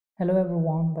Hello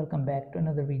everyone, welcome back to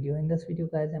another video. In this video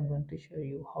guys, I'm going to show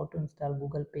you how to install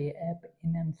Google Pay app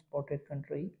in unsupported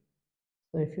country.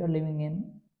 So if you're living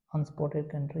in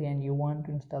unsupported country and you want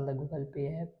to install the Google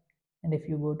Pay app, and if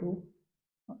you go to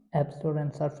App Store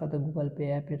and search for the Google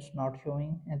Pay app, it's not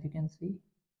showing as you can see,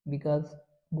 because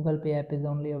Google Pay app is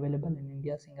only available in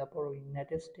India, Singapore or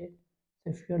United States. So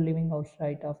if you're living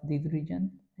outside of these region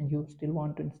and you still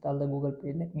want to install the Google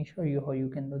Pay, let me show you how you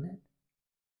can do that.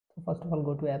 So first of all,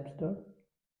 go to App Store,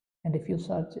 and if you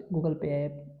search Google Pay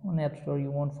app on App Store, you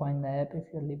won't find the app if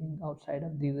you're living outside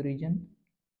of this region.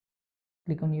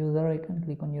 Click on user icon,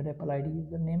 click on your Apple ID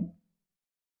username,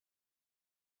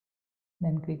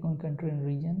 then click on country and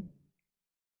region.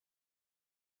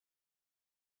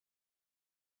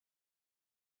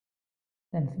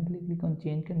 Then simply click on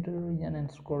change country region and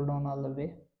scroll down all the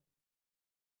way.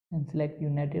 And select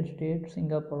United States,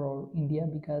 Singapore or India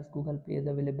because Google Pay is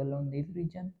available on this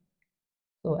region.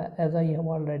 So as I have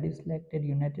already selected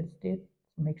United States,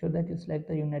 so make sure that you select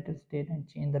the United States and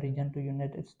change the region to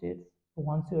United States. So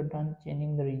once you're done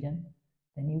changing the region,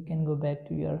 then you can go back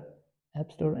to your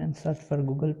App Store and search for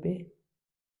Google Pay,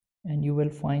 and you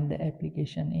will find the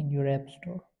application in your App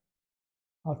Store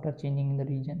after changing the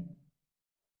region.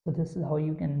 So this is how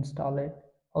you can install it.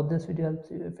 Hope this video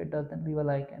helps you. If it does, then leave a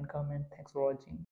like and comment. Thanks for watching.